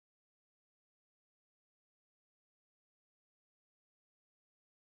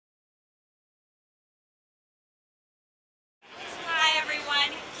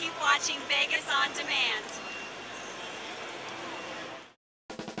watching Vegas On Demand.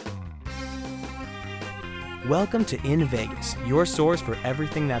 Welcome to In Vegas, your source for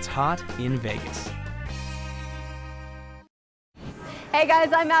everything that's hot in Vegas. Hey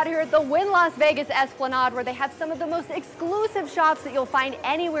guys, I'm out here at the Wynn Las Vegas Esplanade where they have some of the most exclusive shops that you'll find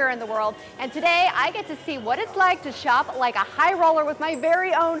anywhere in the world. And today I get to see what it's like to shop like a high roller with my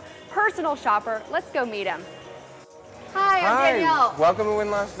very own personal shopper. Let's go meet him. Hi, I'm Danielle. Welcome to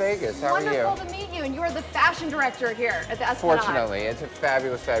Wynn Las Vegas. How are you? Wonderful to meet you, and you are the fashion director here at the Esplanade. Fortunately, it's a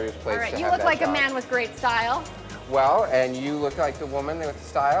fabulous, fabulous place. All right, to you have look that like job. a man with great style. Well, and you look like the woman with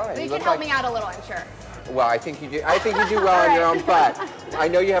style. And So you look can help like... me out a little, I'm sure. Well, I think you do. I think you do well on your own, but I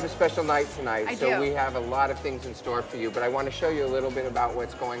know you have a special night tonight, I so do. we have a lot of things in store for you. But I want to show you a little bit about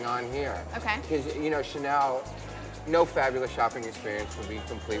what's going on here. Okay. Because you know, Chanel. No fabulous shopping experience will be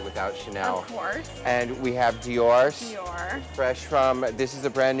complete without Chanel. Of course. And we have Dior's. Dior. Fresh from, this is a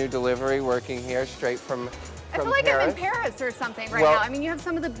brand new delivery working here straight from I feel like Paris. I'm in Paris or something right Well- now. I mean, you have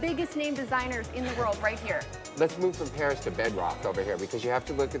some of the biggest name designers in the world right here. Let's move from Paris to bedrock over here because you have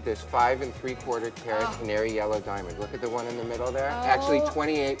to look at this 5 3/4 carat canary yellow diamond. Look at the one in the middle there. Oh. Actually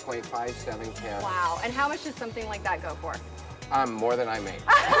 28.57 carat. Wow. And how much does something like that go for? More than I make.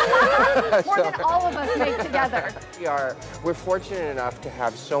 More than all of us make together. We're fortunate enough to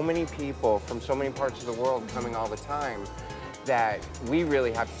have so many people from so many parts of the world coming all the time that we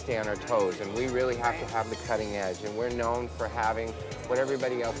really have to stay on our toes and we really have to have the cutting edge, and we're known for having what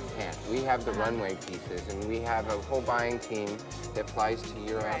everybody else can't. We have the runway pieces, and we have a whole buying team that flies to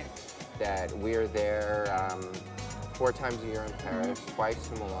Europe, that we're there 4 times a year in Paris, twice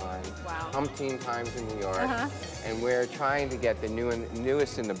in Milan, umpteen times in New York, and we're trying to get the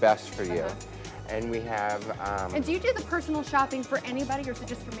newest and the best for you. And we have... And do you do the personal shopping for anybody, or is it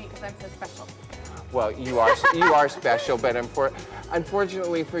just for me because I'm so special? Well, you are special, but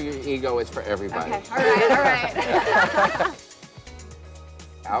unfortunately for your ego, it's for everybody. Okay, all right.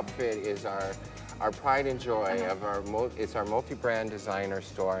 Outfit is our pride and joy of it's our multi-brand designer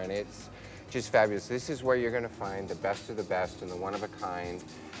store, and it's just fabulous. This is where you're going to find the best of the best and the one of a kind.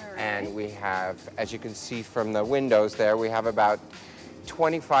 And we have, as you can see from the windows there, we have about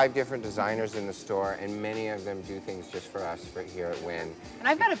 25 different designers in the store, and many of them do things just for us here at Wynn. And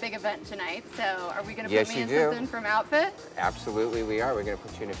I've got a big event tonight, so are we going to Yes, put me you in do. something from outfit? Absolutely, we are. We're going to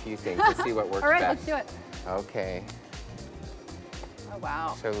put you in a few things to see what works best. All right, let's do it. Okay. Oh,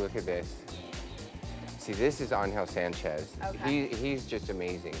 wow. So look at this. See, this is Angel Sanchez. Okay. He's just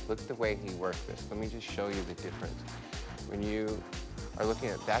amazing. Look at the way he worked this. Let me just show you the difference. When you are looking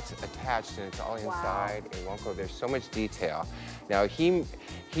at, that's attached and it's all inside. It won't go. There's so much detail. Now,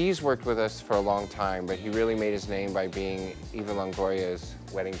 he's worked with us for a long time, but he really made his name by being Eva Longoria's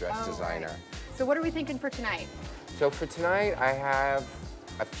wedding dress designer. Right. So what are we thinking for tonight? So for tonight, I have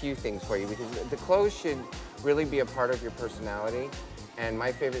a few things for you, because the clothes should really be a part of your personality. And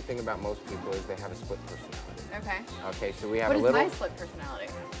my favorite thing about most people is they have a split personality. Okay. Okay, so we have What a little... What is my split personality?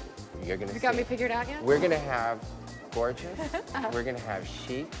 You're gonna see. You got me figured out yet? We're gonna have gorgeous, we're gonna have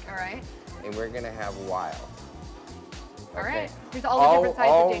chic, all right, and we're gonna have wild. All right. There's all the different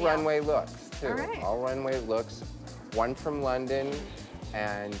sides of Danielle. All runway looks, too. All right. All runway looks. 1 from London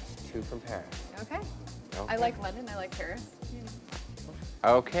and 2 from Paris. Okay. I like London, I like Paris.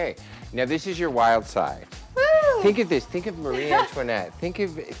 Okay. Now this is your wild side. Woo! Think of this. Think of Marie Antoinette. Think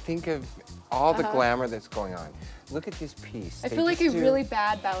of all the glamour that's going on. Look at this piece. I feel like a really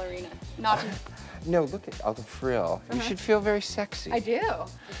bad ballerina. Not to... No, look at all the frill. You should feel very sexy. I do.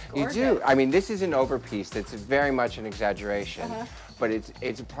 You do. I mean, this is an overpiece that's very much an exaggeration, but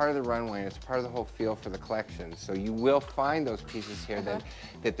it's a part of the runway, and it's part of the whole feel for the collection. So you will find those pieces here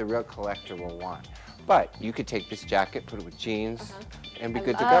that the real collector will want. But you could take this jacket, put it with jeans, and be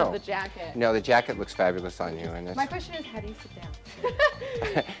good to go. I love the jacket. No, the jacket looks fabulous on you. And My question is, how do you sit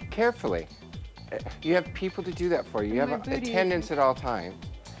down? Carefully. You have people to do that for you. You have attendants at all times.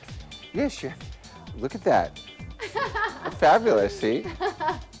 Yes, you. Look at that. Fabulous, see?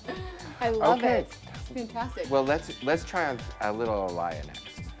 I love it. It's fantastic. Well, let's try on a little Alaya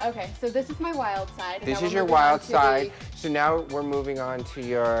next. Okay, so this is my wild side. This is your wild side. So now we're moving on to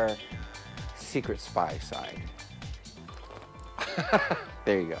your secret spy side.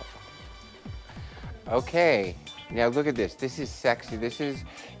 There you go. Okay. Now look at this. This is sexy. This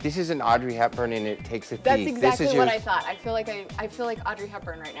is an Audrey Hepburn, and it takes a thief. That's exactly this is what I thought. I feel like Audrey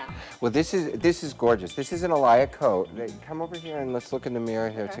Hepburn right now. Well, this is gorgeous. This is an Alaya coat. Come over here and let's look in the mirror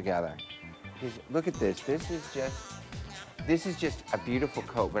here together. Look at this. This is just a beautiful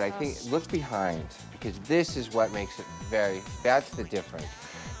coat, but I think look behind, because this is what makes it that's the difference.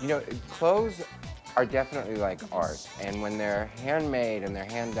 You know, clothes are definitely like art. And when they're handmade and they're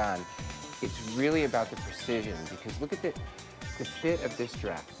hand done, it's really about the precision, because look at the fit of this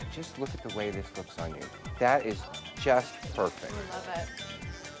dress. Just look at the way this looks on you. That is just perfect. I love it.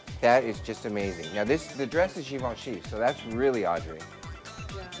 That is just amazing. Now the dress is Givenchy, so that's really Audrey.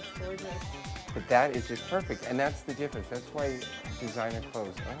 Yeah, it's gorgeous. But that is just perfect, and that's the difference. That's why designer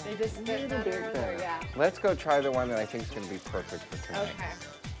clothes, They just fit better, yeah. Let's go try the one that I think is going to be perfect for tonight. Okay.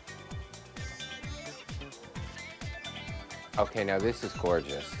 Okay, now this is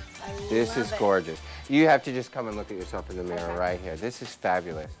gorgeous. This is gorgeous. You have to just come and look at yourself in the mirror right here. This is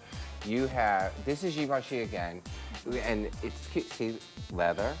fabulous. This is Givenchy again, and it's cute. See,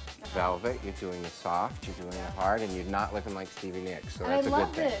 leather, velvet, you're doing the soft, you're doing the hard, and you're not looking like Stevie Nicks, so that's a good thing. I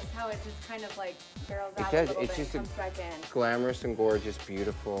love this, how it just kind of like barrels out It a does. little It's bit just and comes back in. glamorous and gorgeous,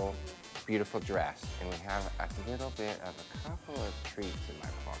 beautiful, beautiful dress. And we have a little bit of a couple of treats in my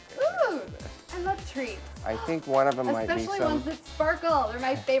pocket. Ooh, I love treats. I think one of them might be Especially some... ones that sparkle. They're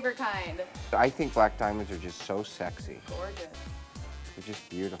my favorite kind. I think black diamonds are just so sexy. Gorgeous. They're just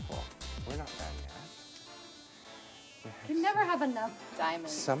beautiful. We're not done yet. You can never have enough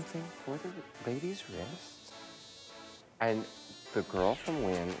diamonds. Something for the lady's wrist. And the girl from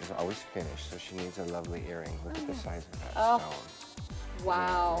Wynn is always finished, so she needs a lovely earring. Look at the size of that stone.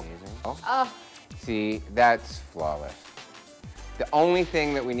 Wow. Isn't that amazing? Oh. See, that's flawless. The only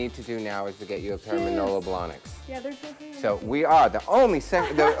thing that we need to do now is to get you a pair of Manolo Blahniks. Yeah, there's no pain. So we are the only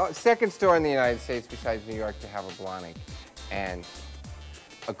second store in the United States besides New York to have a Blahnik. And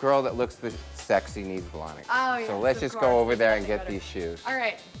a girl that looks this sexy needs Blahniks. Oh, yes, so let's just go over there and get these shoes. All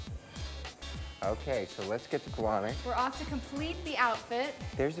right. Okay, so let's get the Blahnik. We're off to complete the outfit.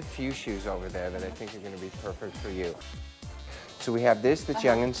 There's a few shoes over there that I think are going to be perfect for you. So we have this that's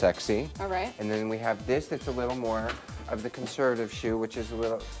young and sexy. All right. And then we have this that's a little more of the conservative shoe, which is a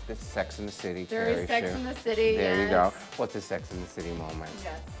little, this Sex in the City There Carrie is Sex shoe. in the City, There you go. What's a Sex in the City moment?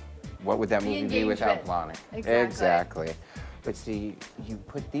 Yes. What would that movie be without Blahnik? Exactly. But see, you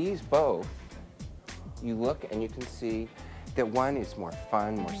put these both, you look and you can see that one is more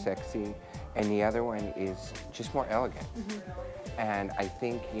fun, more sexy, and the other one is just more elegant. And I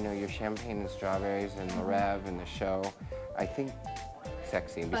think, you know, your champagne and strawberries and the Rev and the show, I think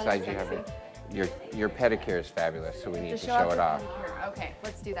sexy. And besides, you have your pedicure is fabulous, so we need to show it off. Okay,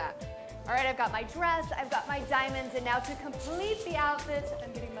 let's do that. All right, I've got my dress, I've got my diamonds, and now to complete the outfit,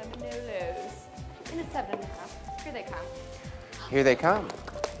 I'm getting my Manolos in a 7.5. Here they come. Here they come.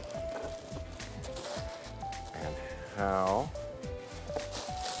 And how?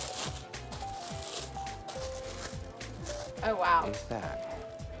 Oh, wow. Is that?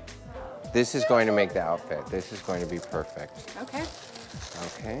 This is going to make the outfit. This is going to be perfect. Okay.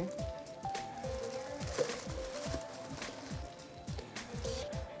 Okay.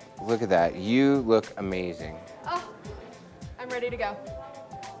 Look at that. You look amazing. Oh, I'm ready to go.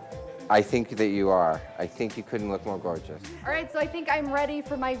 I think that you are. I think you couldn't look more gorgeous. All right, so I think I'm ready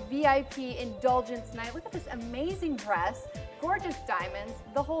for my VIP indulgence night. Look at this amazing dress, gorgeous diamonds,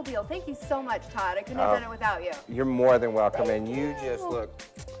 the whole deal. Thank you so much, Todd. I couldn't have done it without you. You're more than welcome, and Thank you you. just look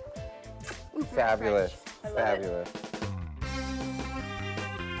Ooh, fabulous. I love Fabulous.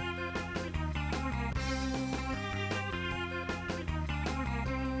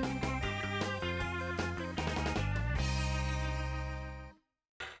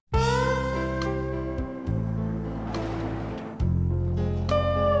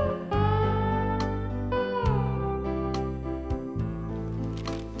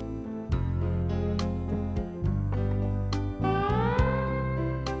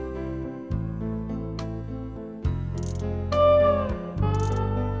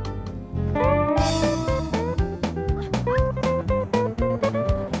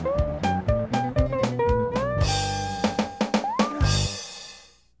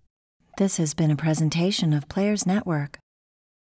 This has been a presentation of Players Network.